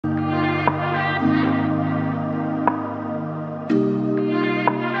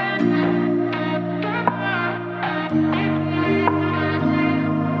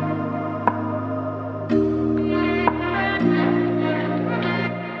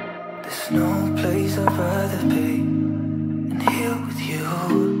no place I'd rather be than here with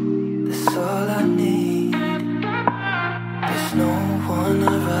you. That's all I need. There's no one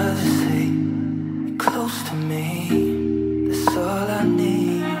I'd rather see close to me. That's all I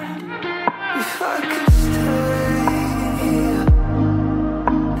need. If I could stay,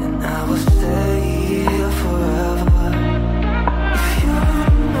 then I will stay here forever. If you're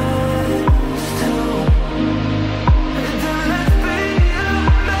meant to, then let's be the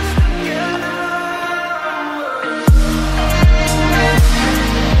best together.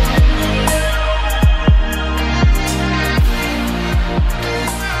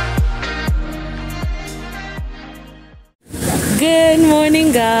 Good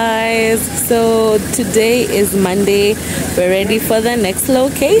morning, guys. So today is Monday. We're ready for the next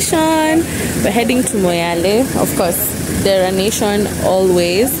location. We're heading to Moyale, of course, the nation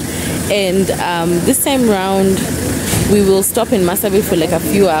always. And this time round we will stop in Marsabit for like a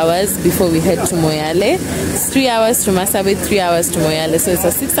few hours before we head to Moyale. It's 3 hours to Marsabit, 3 hours to Moyale, so it's a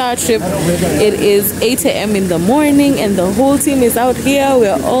 6-hour trip. It is 8 a.m. in the morning and the whole team is out here.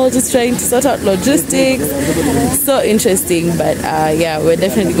 We're all just trying to sort out logistics. So interesting, but yeah, we're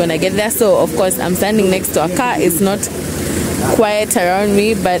definitely gonna get there. So of course I'm standing next to a car. It's not quiet around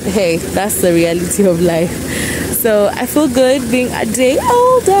me, but hey, that's the reality of life. So I feel good being a day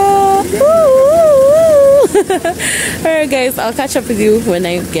older. Alright guys, I'll catch up with you when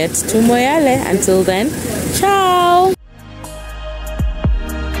I get to Moyale. Until then, ciao.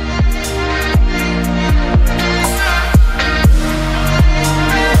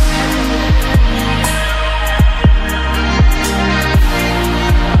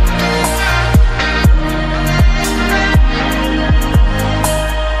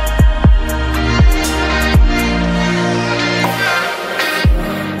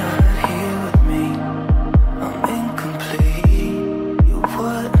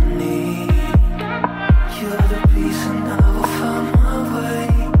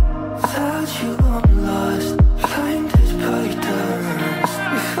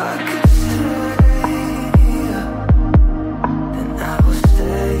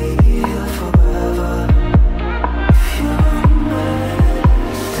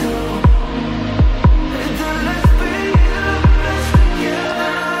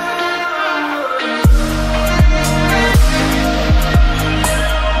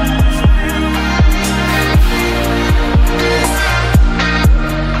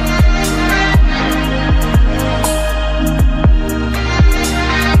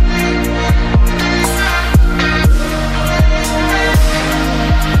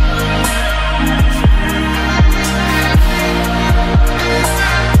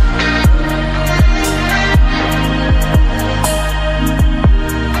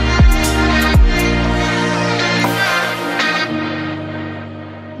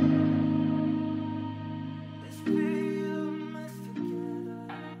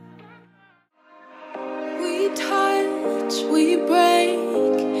 We break,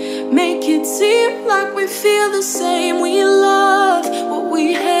 make it seem like we feel the same. We love what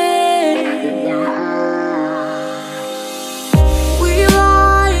we hate. We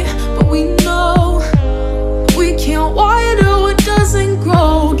lie, but we know we can't water what doesn't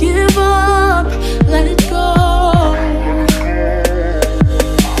grow. Give up, let it go.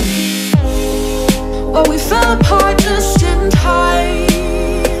 But we fell apart just in time.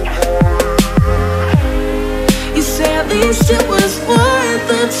 At least it was worth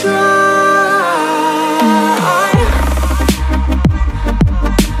a try.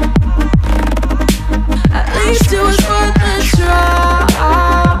 At least it was worth a try.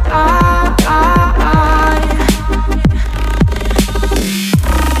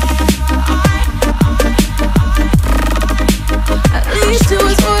 At least it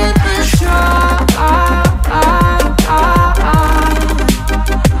was worth a try.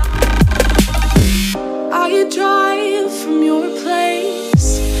 I drive from your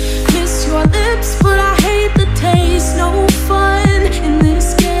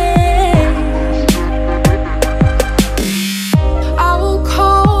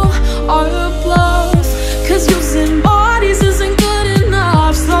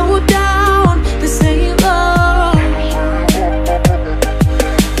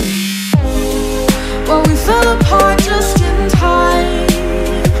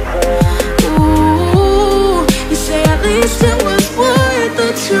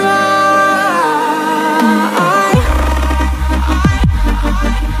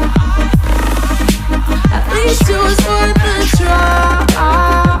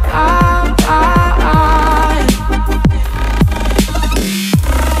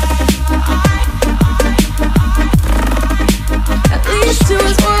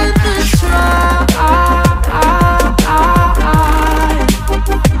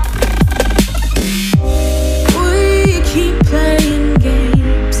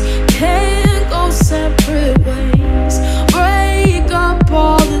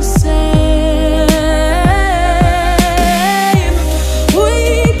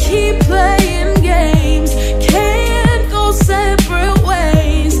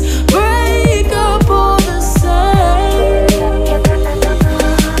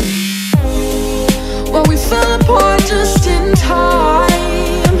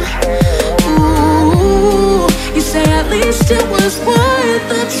was worth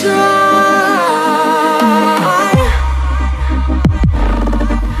the try.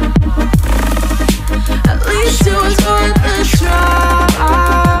 At least it was worth the try.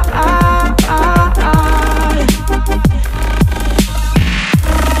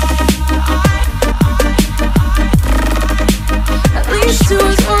 At least it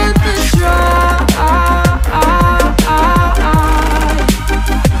was worth the try.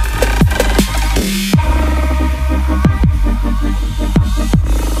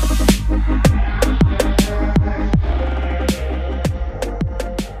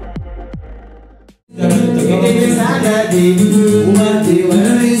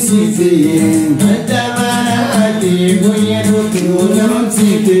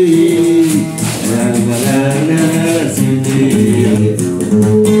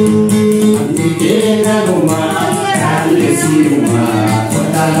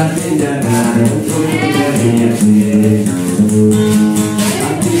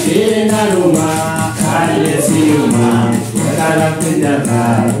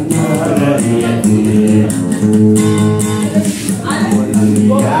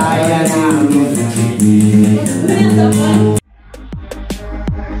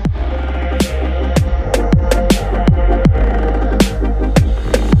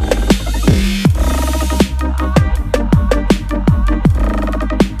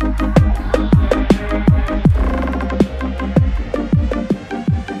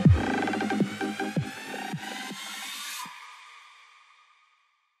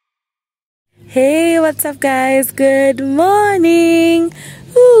 Hey, what's up guys? Good morning.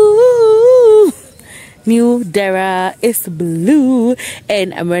 Ooh. New Dara is blue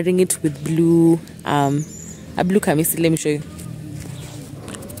and I'm wearing it with blue a blue kamis. Let me show you.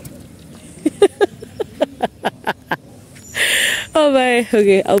 Oh my,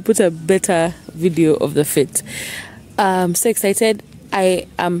 okay, I'll put a better video of the fit. So excited. I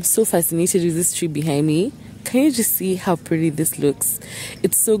am so fascinated with this tree behind me. Can you just see how pretty this looks?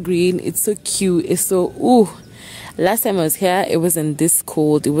 It's so green, it's so cute, it's so ooh. Last time I was here, it wasn't this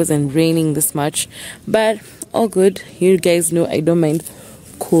cold, it wasn't raining this much, but all good. You guys know I don't mind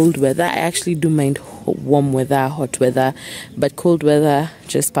cold weather. I actually do mind warm weather, hot weather, but cold weather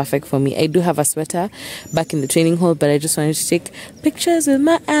just perfect for me. I do have a sweater back in the training hall, but I just wanted to take pictures with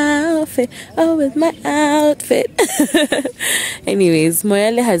my outfit. Oh, with my outfit. Anyways,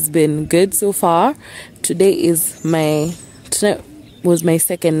 Moyale has been good so far. Tonight was my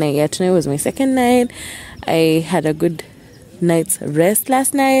second night. Yeah, tonight was my second night. I had a good night's rest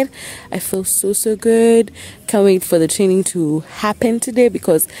last night. I feel so good. Can't wait for the training to happen today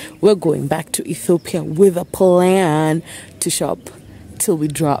because we're going back to Ethiopia with a plan to shop till we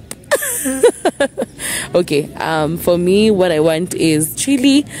drop. Okay, for me what I want is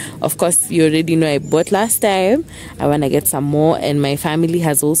chili. Of course, you already know I bought last time. I want to get some more, and my family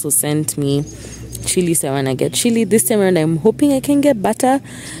has also sent me chili, so I want to get chili this time around. I'm hoping I can get butter,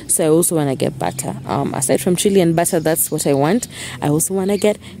 so I also want to get butter. Aside from chili and butter, that's what I want. I also want to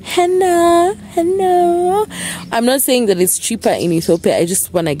get henna. I'm not saying that it's cheaper in Ethiopia, I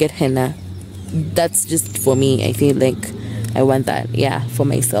just want to get henna. That's just for me. I feel like I want that, yeah, for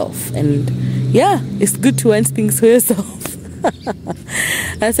myself. And yeah, it's good to want things for yourself.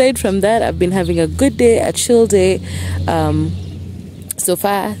 Aside from that, I've been having a good day, a chill day. So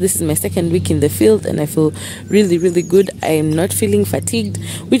far, this is my second week in the field and I feel really good. I am not feeling fatigued,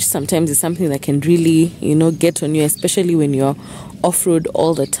 which sometimes is something that can really, get on you, especially when you're off-road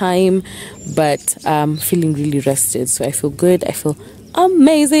all the time. But I'm feeling really rested, so I feel good. I feel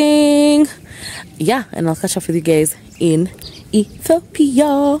amazing. Yeah, and I'll catch up with you guys in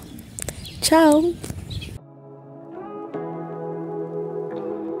Ethiopia. Ciao.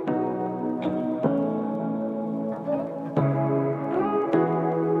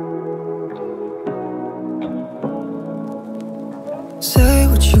 Say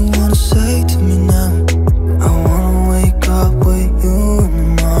what you wanna say to me now. I wanna wake up with you in the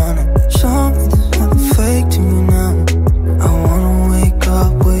morning. Show me there's nothing fake to me now. I wanna wake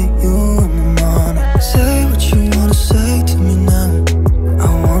up with you in the morning. Say what you wanna say to me now. I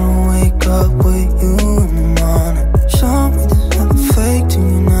wanna wake up with you in the morning. Show me there's nothing fake to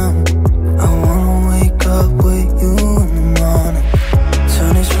me now. I wanna wake up with you in the morning.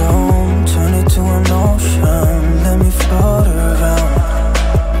 Turn this room, turn it to an ocean. Let me float around.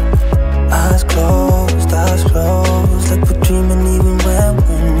 Eyes closed, like we're dreaming even when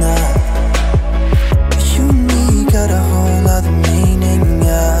we're not. But you and me got a whole other meaning, I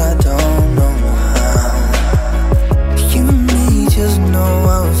don't know how. But you and me just know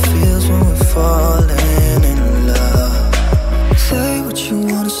how it feels when we're falling in love. Say what you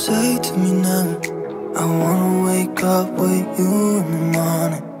wanna say to me now. I wanna wake up with you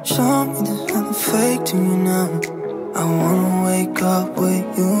now. I wanna wake up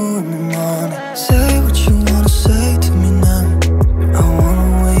with you in the morning. Say what you wanna say to me now. I wanna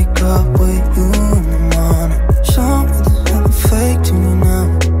wake up with you in the morning. Show me there's nothing fake to me now.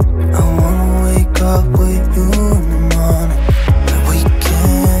 I wanna wake up with you in the morning. Like we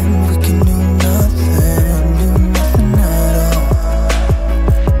can do nothing at all.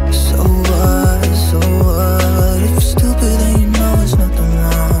 So what, if you're stupid then you know it's nothing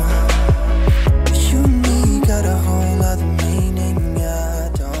wrong. But you and me got a whole other meaning, I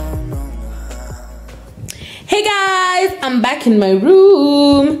don't know how. Hey guys, I'm back in my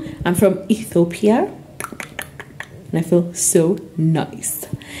room. I'm from Ethiopia and I feel so nice.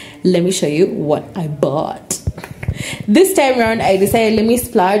 Let me show you what I bought. This time around I decided let me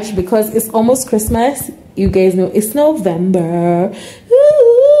splurge because it's almost Christmas. You guys know it's November.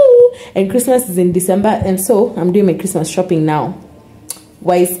 Woo! And Christmas is in December, and so I'm doing my Christmas shopping now.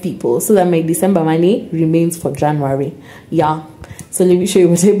 Wise people, so that my December money remains for January. Yeah, so let me show you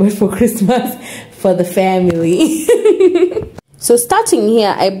what I bought for Christmas for the family. So starting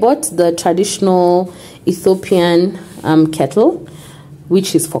here, I bought the traditional Ethiopian kettle,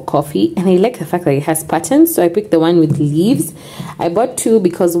 which is for coffee, and I like the fact that it has patterns, so I picked the one with leaves. I bought two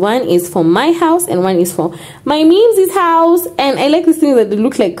because one is for my house and one is for my Memes' house, and I like these things that they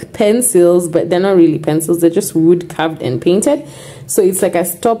look like pencils, but they're not really pencils, they're just wood carved and painted. So it's like a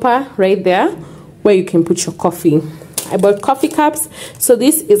stopper right there where you can put your coffee. I bought coffee cups, so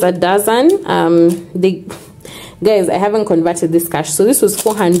this is a dozen. Guys, I haven't converted this cash, so this was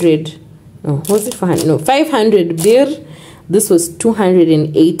 400. Oh, was it 400? No, 500 birr. This was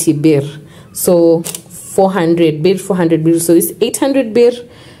 280 birr. So 400 birr, 400 birr. So it's 800 birr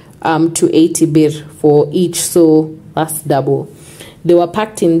to 80 birr for each. So that's double. They were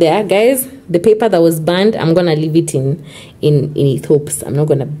packed in there, guys. The paper that was burned, I'm gonna leave it in Ethiopia. I'm not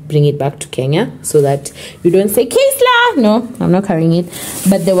gonna bring it back to Kenya so that you don't say Kisla. No, I'm not carrying it.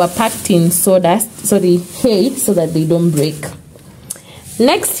 But they were packed in sawdust, hay, so that they don't break.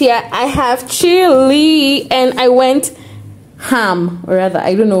 Next here I have chili, and I went ham, or rather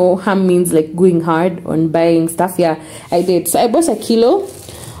I don't know, ham means like going hard on buying stuff. Yeah, I did. So I bought a kilo.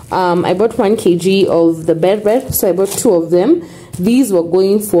 I bought 1 kg of the bread, so I bought 2 of them. These were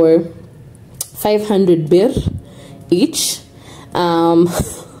going for 500 birr each.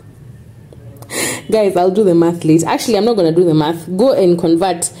 Guys, I'll do the math later. Actually, I'm not gonna do the math. Go and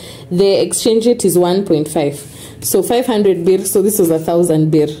convert. The exchange rate is 1.5. So 500 birr, so this was 1,000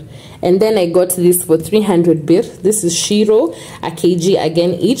 birr. And then I got this for 300 birr. This is shiro, a kg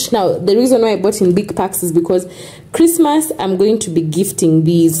again each. Now, the reason why I bought in big packs is because Christmas, I'm going to be gifting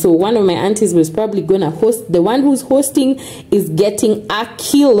these. So one of my aunties was probably going to host. The one who's hosting is getting a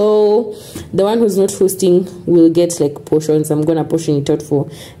kilo. The one who's not hosting will get like portions. I'm going to portion it out for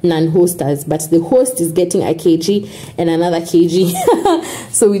non-hosters. But the host is getting a kg and another kg.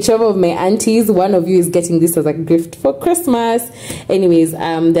 So whichever of my aunties, one of you is getting this as a gift for Christmas. Anyways,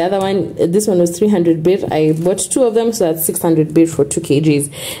 the other one, this one was 300 birr. I bought 2 of them, so that's 600 birr for 2 kgs.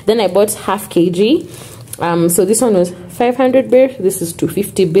 Then I bought half kg. So this one was 500 birr, this is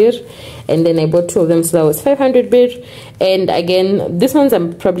 250 birr, and then I bought 2 of them, so that was 500 birr. And again, these ones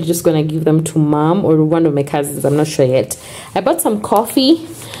I'm probably just gonna give them to mom or one of my cousins, I'm not sure yet. I bought some coffee.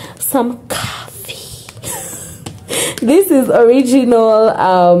 This is original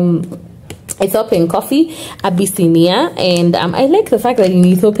Ethiopian coffee, Abyssinia, and I like the fact that in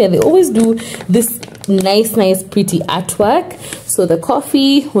Ethiopia they always do this nice pretty artwork. So the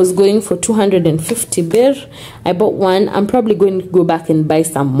coffee was going for 250 birr. I bought 1. I'm probably going to go back and buy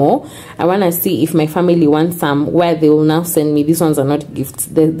some more. I want to see if my family wants some, where they will now send me. These ones are not gifts,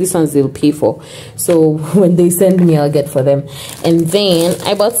 these ones they'll pay for, so when they send me I'll get for them. And then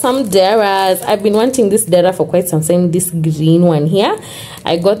I bought some deras. I've been wanting this dera for quite some time, this green one here.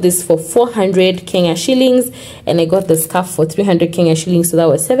 I got this for 400 Kenya shillings, and I got the scarf for 300 Kenya shillings, so that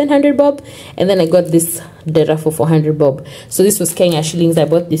was 700 bob. And then I got this dera for 400 bob, so this was Kenya shillings. I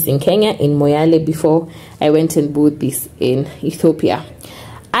bought this in Kenya, in Moyale, before I went and bought this in Ethiopia.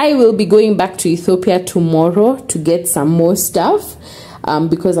 I will be going back to Ethiopia tomorrow to get some more stuff,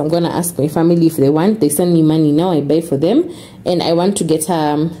 because I'm gonna ask my family if they want. They send me money now, I buy for them, and I want to get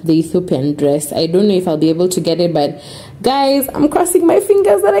the Ethiopian dress. I don't know if I'll be able to get it, but guys, I'm crossing my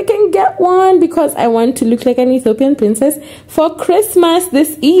fingers that I can get one, because I want to look like an Ethiopian princess for Christmas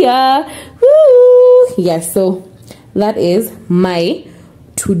this year. Woo! Yes, so that is my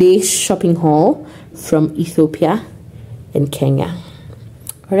today's shopping haul from Ethiopia and Kenya.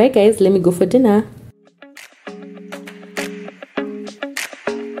 All right guys, let me go for dinner.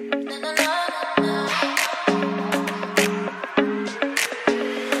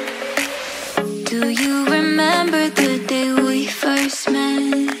 Do you remember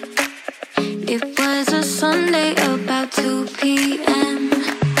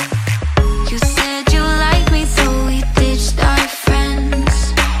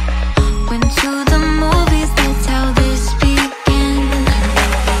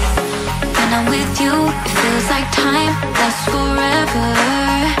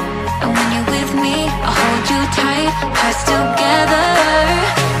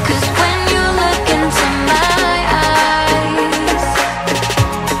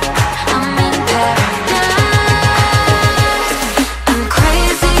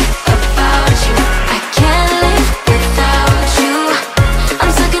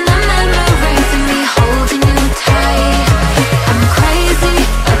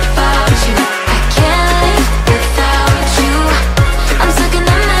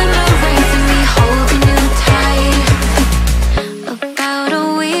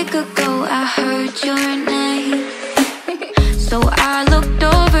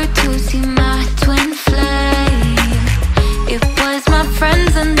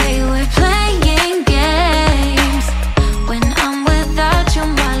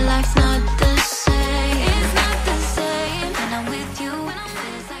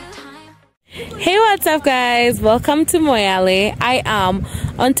what's up, guys? Welcome to Moyale. I am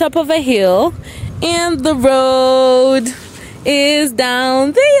on top of a hill and the road is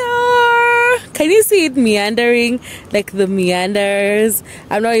down there. Can you see it meandering? Like the meanders.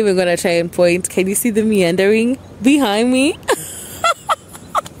 I'm not even gonna try and point. Can you see the meandering behind me?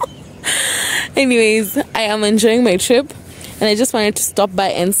 Anyways, I am enjoying my trip and I just wanted to stop by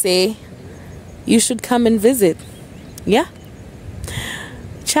and say you should come and visit. Yeah?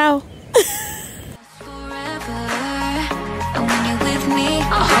 Ciao. Forever. And when you're with me,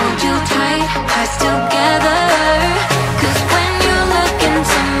 I'll hold you tight, pressed together. 'Cause when you look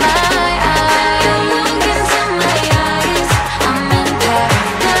into my eyes, I'm in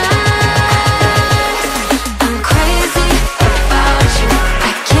paradise. I'm crazy about you,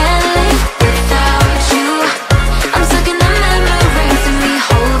 I can't live without you. I'm stuck in the memories of me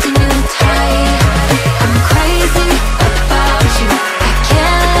holding you tight. I'm crazy about you, I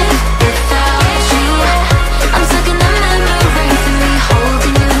can't live without you. I'm stuck in the memories of me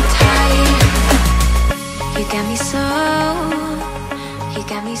holding you tight. You got me so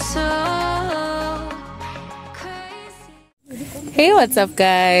crazy. Hey, what's up,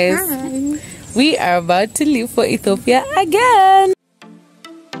 guys? Hi. We are about to leave for Ethiopia again.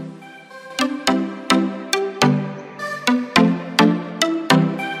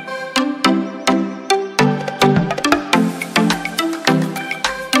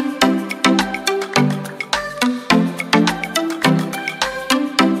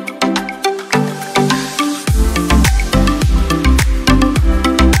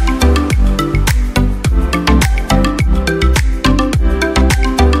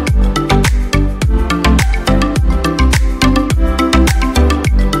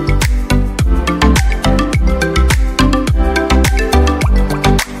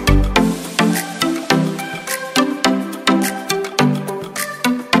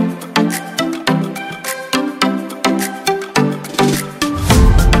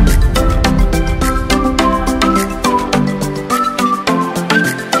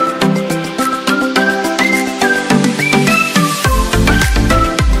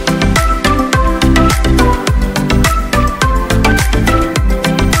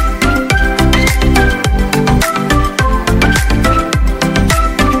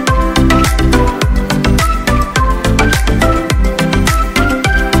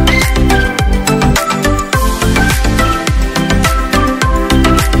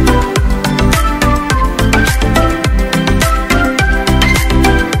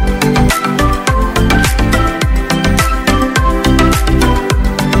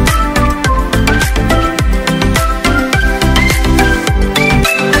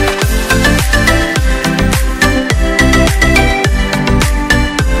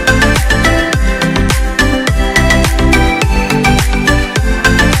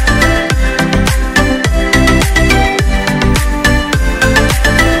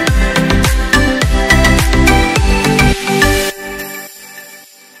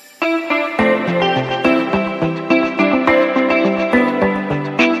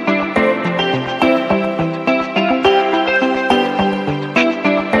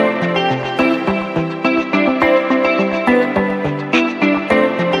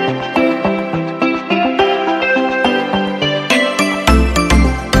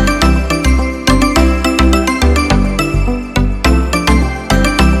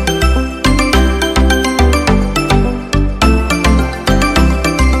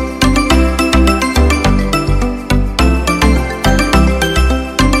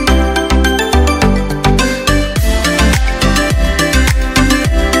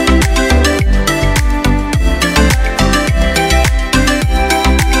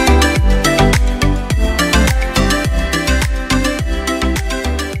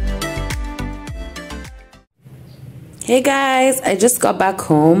 Hey guys, I just got back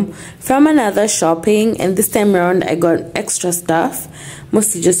home from another shopping and this time around I got extra stuff,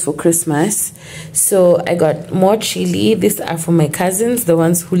 mostly just for Christmas. So I got more chili. These are for my cousins, the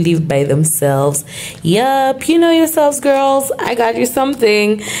ones who live by themselves. Yup, you know yourselves, girls. I got you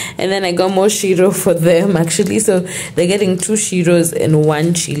something. And then I got more shiro for them actually. So they're getting 2 shiros and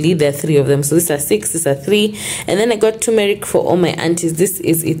 1 chili. There are 3 of them. So these are 6, these are 3. And then I got turmeric for all my aunties. This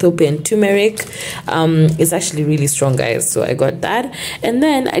is Ethiopian turmeric. It's actually really strong, guys. So I got that. And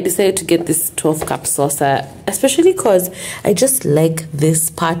then I decided to get this 12-cup saucer, especially because I just like this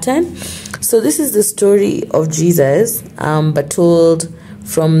pattern. So this is the story of Jesus, but told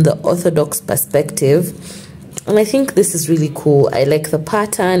from the Orthodox perspective. And I think this is really cool. I like the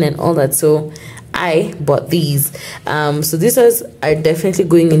pattern and all that. So I bought these. So these are definitely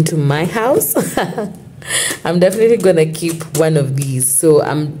going into my house. I'm definitely gonna keep one of these, so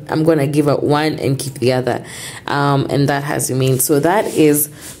I'm gonna give up one and keep the other, and that has remained. So that is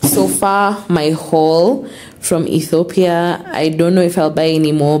so far my haul from Ethiopia. I don't know if I'll buy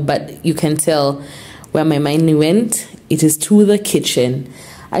any more, but you can tell where my mind went. It is to the kitchen.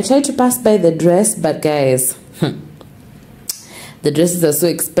 I tried to pass by the dress, but guys, the dresses are so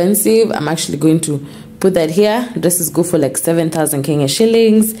expensive. I'm actually going to put that here. Dresses go for like 7,000 Kenya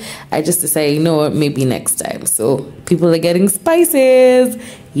shillings. I just decided, you know what, maybe next time. So people are getting spices.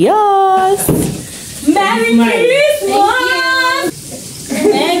 Yes. Merry Christmas.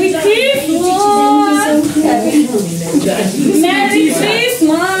 Merry Christmas. Merry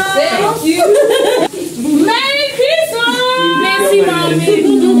Christmas. Thank you. Merry Christmas.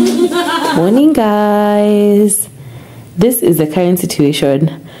 Morning, guys. This is the current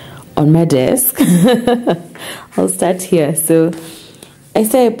situation on my desk. I'll start here. So I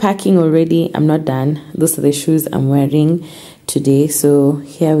started packing already. I'm not done. Those are the shoes I'm wearing today. So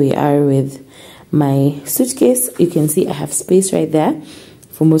here we are with my suitcase. You can see I have space right there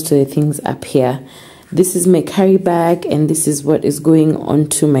for most of the things up here. This is my carry bag, and this is what is going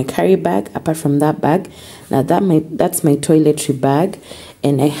onto my carry bag apart from that bag. Now that's my toiletry bag,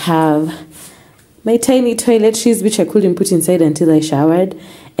 and I have my tiny toiletries which I couldn't put inside until I showered.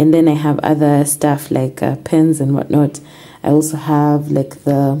 And then I have other stuff like pens and whatnot. I also have like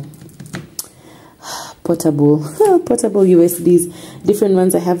the portable USBs, different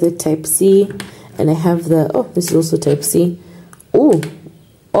ones. I have the Type-C, and I have the, oh, this is also Type-C. Oh,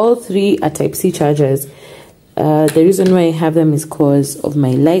 all three are Type-C chargers. The reason why I have them is because of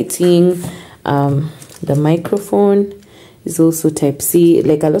my lighting. The microphone is also Type-C.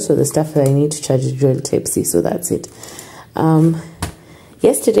 Like a lot of the stuff that I need to charge is really Type-C, so that's it.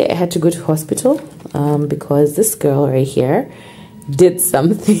 Yesterday I had to go to hospital because this girl right here did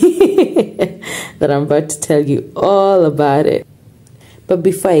something that I'm about to tell you all about it. But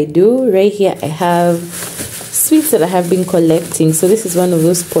before I do, right here I have sweets that I have been collecting. So this is one of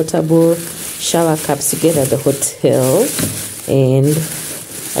those portable shower cups you get at the hotel, and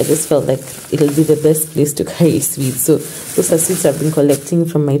I just felt like it'll be the best place to carry sweets. So those are sweets I've been collecting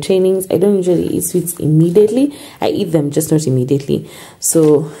from my trainings. I don't usually eat sweets immediately. I eat them, just not immediately.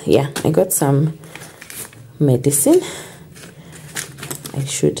 So yeah, I got some medicine. I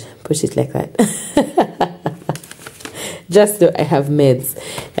should put it like that. Just so I have meds.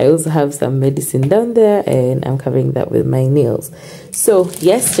 I also have some medicine down there, and I'm covering that with my nails. So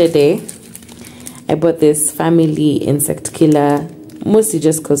yesterday, I bought this family insect killer, mostly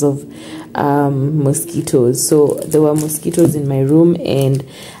just because of mosquitoes. So there were mosquitoes in my room, and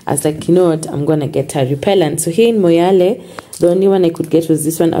I was like, you know what, I'm gonna get a repellent. So here in Moyale, the only one I could get was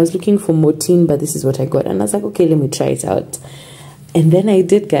this one. I was looking for Motin, but this is what I got, and I was like, okay, let me try it out. And then I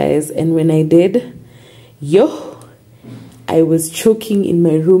did, guys, and when I did, I was choking in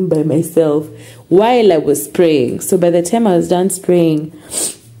my room by myself while I was spraying. So by the time I was done spraying,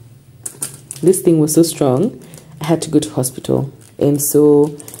 this thing was so strong, I had to go to hospital. And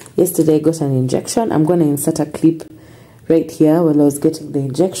so yesterday I got an injection. I'm going to insert a clip right here while I was getting the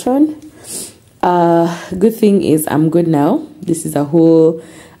injection. Good thing is I'm good now. This is a whole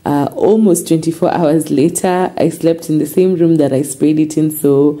almost 24 hours later. I slept in the same room that I sprayed it in,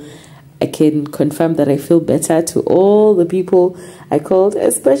 so I can confirm that I feel better. To all the people I called,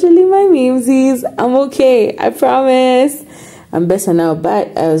 especially my memesies, I'm okay. I promise. I'm better now.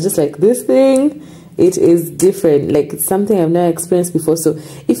 But I was just like, this thing, it is different. Like, it's something I've never experienced before. So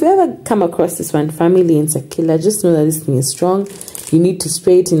if you ever come across this one, family insect killer, just know that this thing is strong. You need to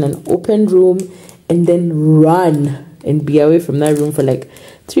spray it in an open room and then run and be away from that room for like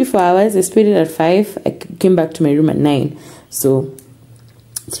 3-4 hours. I sprayed it at 5. I came back to my room at 9. So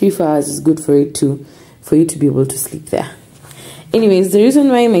 3-4 hours is good for you to be able to sleep there. Anyways, the reason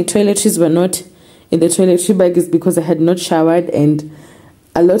why my toiletries were not in the toiletry bag is because I had not showered, and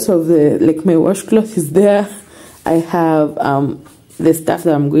a lot of the, like, my washcloth is there. I have the stuff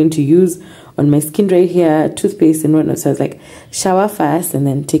that I'm going to use on my skin right here, toothpaste and whatnot. So I was like, shower fast and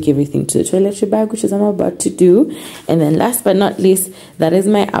then take everything to the toiletry bag, which is what I'm about to do. And then last but not least, that is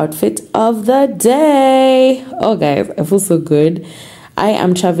my outfit of the day. Oh guys, I feel so good. I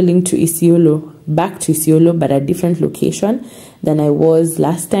am traveling to Isiolo, back to Isiolo, but a different location than I was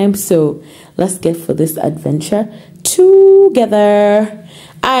last time. So let's get for this adventure together.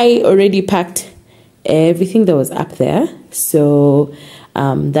 I already packed everything that was up there, so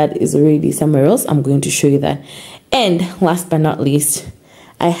that is already somewhere else. I'm going to show you that. And last but not least,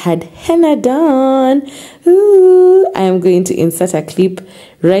 I had henna done. Ooh, I am going to insert a clip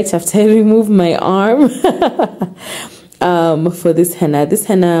right after I remove my arm. For this henna. This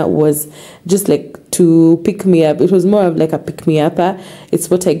henna was just like to pick me up. It was more of like a pick me upper. It's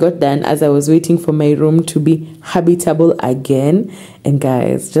what I got done as I was waiting for my room to be habitable again. And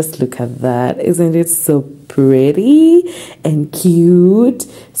guys, just look at that. Isn't it so pretty and cute?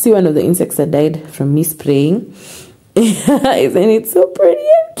 See one of the insects that died from me spraying. Isn't it so pretty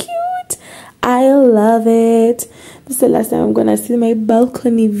and cute? I love it. This is the last time I'm gonna see my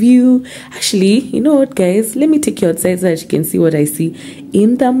balcony view. Actually, you know what, guys, let me take you outside so that you can see what I see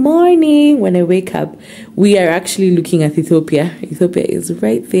in the morning when I wake up. We are actually looking at Ethiopia. Ethiopia is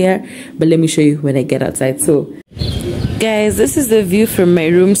right there, but let me show you when I get outside. So guys, this is the view from my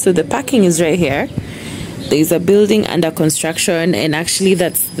room. So the parking is right here. There's a building under construction, and actually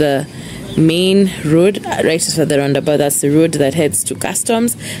that's the main road right for the roundabout. That's the road that heads to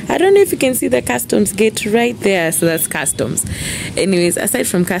customs. I don't know if you can see the customs gate right there, so that's customs. Anyways, aside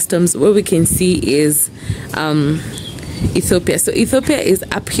from customs, what we can see is Ethiopia. So Ethiopia is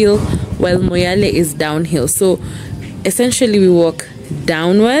uphill while Moyale is downhill. So essentially we walk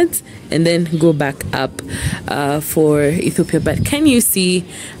downwards and then go back up for Ethiopia. But can you see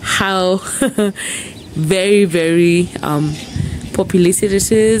how very, very populated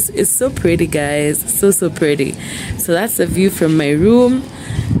it is? It's so pretty, guys. So pretty. So that's the view from my room.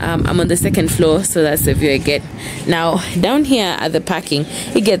 I'm on the second floor, so that's the view I get. Now down here at the parking,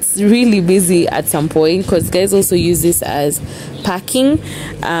 it gets really busy at some point because guys also use this as parking.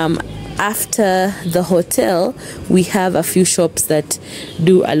 After the hotel, we have a few shops that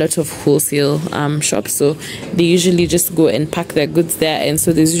do a lot of wholesale shops, so they usually just go and pack their goods there, and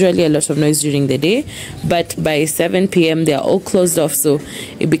so there's usually a lot of noise during the day, but by 7 p.m. they are all closed off, so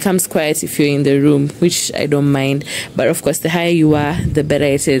it becomes quiet if you're in the room, which I don't mind. But of course, the higher you are, the better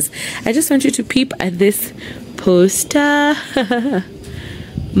it is. I just want you to peep at this poster.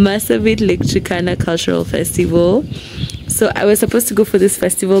 Massabit Lake Turkana Cultural Festival. So I was supposed to go for this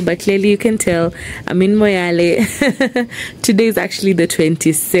festival, but clearly you can tell I'm in Moyale. Today is actually the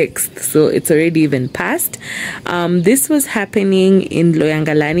 26th, so it's already even past. This was happening in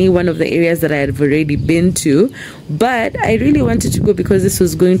Loyangalani, one of the areas that I have already been to, but I really wanted to go because this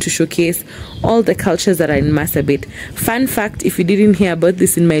was going to showcase all the cultures that are in Marsabit. Fun fact, if you didn't hear about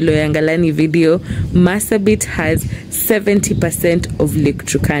this in my Loyangalani video, Marsabit has 70% of Lake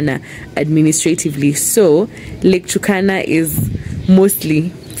Turkana administratively. So Lake Turkana is mostly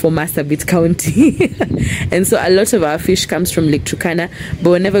for Marsabit County. And so a lot of our fish comes from Lake Turkana, but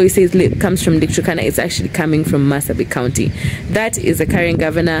whenever we say it comes from Lake Turkana, it's actually coming from Marsabit County. That is the current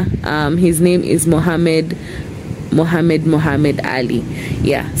governor. His name is Mohammed Ali.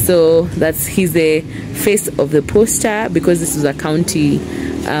 Yeah, so he's the face of the poster because this is a county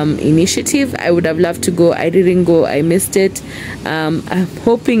initiative. I would have loved to go. I didn't go. I missed it. I'm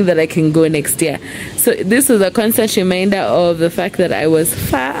hoping that I can go next year. So this was a constant reminder of the fact that I was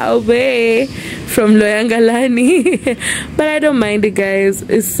far away from Loyangalani. But I don't mind it, guys.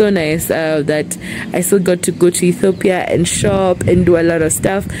 It's so nice that I still got to go to Ethiopia and shop and do a lot of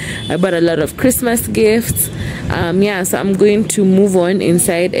stuff. I bought a lot of Christmas gifts. Yeah, so I'm going to move on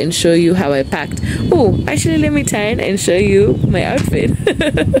inside and show you how I packed. Oh, actually, let me turn and show you my outfit.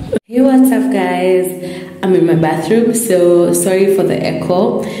 Hey, what's up, guys? I'm in my bathroom, so sorry for the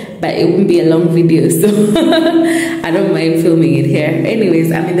echo, but it won't be a long video, so I don't mind filming it here.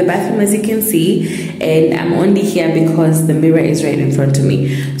 Anyways, I'm in the bathroom, as you can see, and I'm only here because the mirror is right in front of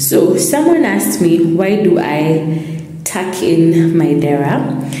me. So someone asked me, why do I tuck in my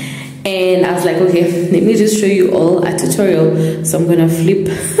dera? And I was like, okay, let me just show you all a tutorial. So I'm gonna flip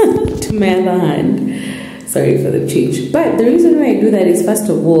to my other hand. Sorry for the change. But the reason why I do that is, first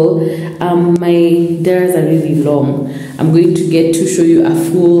of all, my deras are really long. I'm going to get to show you a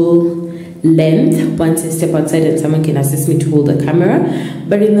full length once I step outside and someone can assist me to hold the camera.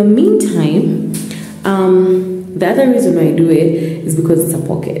 But in the meantime, the other reason why I do it is because it's a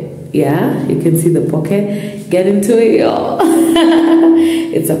pocket. Yeah, you can see the pocket. Get into it, y'all.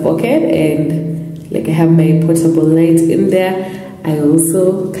 It's a pocket, and like I have my portable light in there. I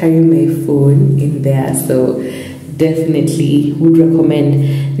also carry my phone in there, so definitely would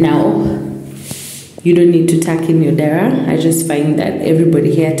recommend. Now, you don't need to tuck in your dera. I just find that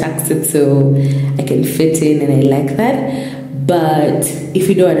everybody here tucks it, so I can fit in, and I like that. But if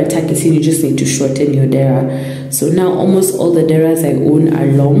you don't want to tuck it in, you just need to shorten your dera. So now almost all the deras I own are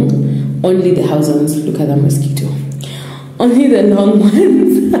long. Only the house ones, look at that mosquito. Only the long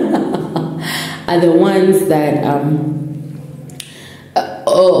ones are the ones that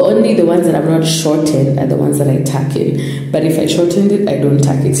only the ones that I'm not shortened are the ones that I tuck in. But if I shortened it, I don't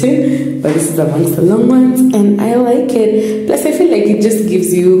tuck it in. But this is amongst the long ones, and I like it. Plus, I feel like it just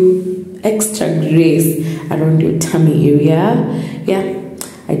gives you extra grace around your tummy area. Yeah,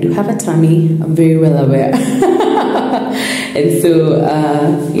 I do have a tummy. I'm very well aware. And so,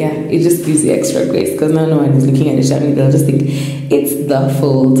 yeah, it just gives you extra grace because now no one is looking at the tummy. They'll just think it's the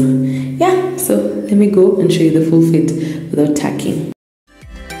fold. Yeah, so let me go and show you the full fit without tacking.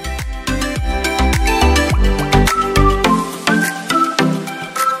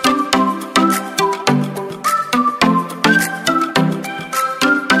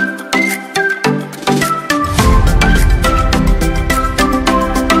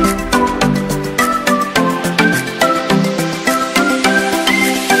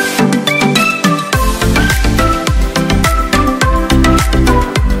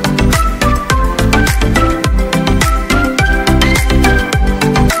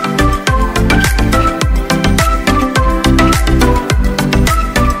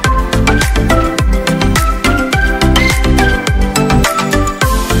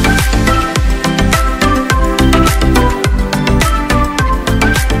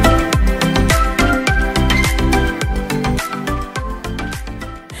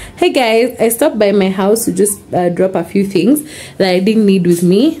 Hey guys, I stopped by my house to just drop a few things that I didn't need with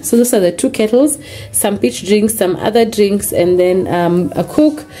me. So those are the 2 kettles, some peach drinks, some other drinks, and then a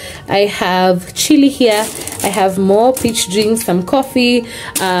Coke. I have chili here. I have more peach drinks, some coffee,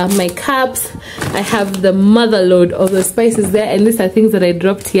 my cups. I have the mother load of the spices there, and these are things that I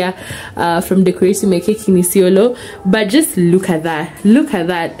dropped here from decorating my cake in Isiolo. But just look at that. Look at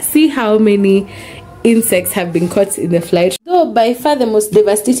that. See how many insects have been caught in the flight. Though by far the most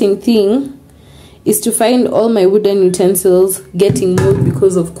devastating thing is to find all my wooden utensils getting mold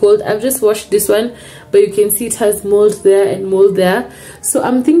because of cold. I've just washed this one, but you can see it has mold there and mold there. So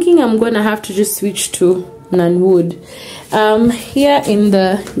I'm thinking I'm gonna have to just switch to non-wood. Here in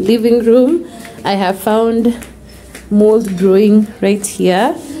the living room, I have found mold growing right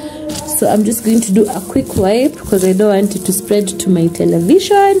here. So I'm just going to do a quick wipe because I don't want it to spread to my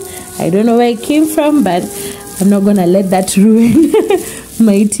television. I don't know where it came from, but I'm not gonna let that ruin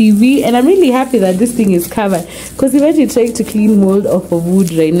my TV. And I'm really happy that this thing is covered because imagine trying to clean mold off of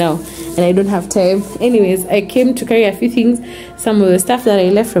wood right now and I don't have time. Anyways, I came to carry a few things, some of the stuff that I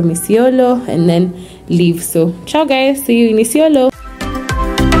left from Isiolo, and then leave. So ciao guys, see you in Isiolo.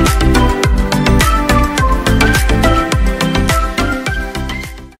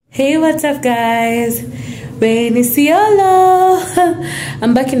 Hey, what's up guys? We're in Isiolo.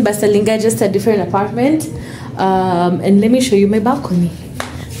 I'm back in Basalinga, just a different apartment. And let me show you my balcony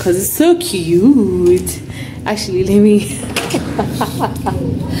because it's so cute. Actually, let me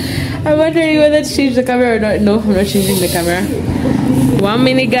I'm wondering whether to change the camera or not. No, I'm not changing the camera. 1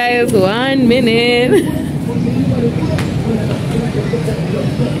 minute guys, 1 minute.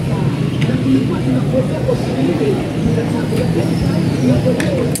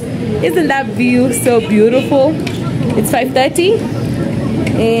 Isn't that view so beautiful? It's 5:30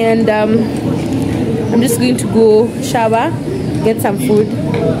 and I'm just going to go shower, get some food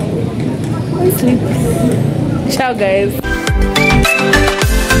and sleep. Ciao guys.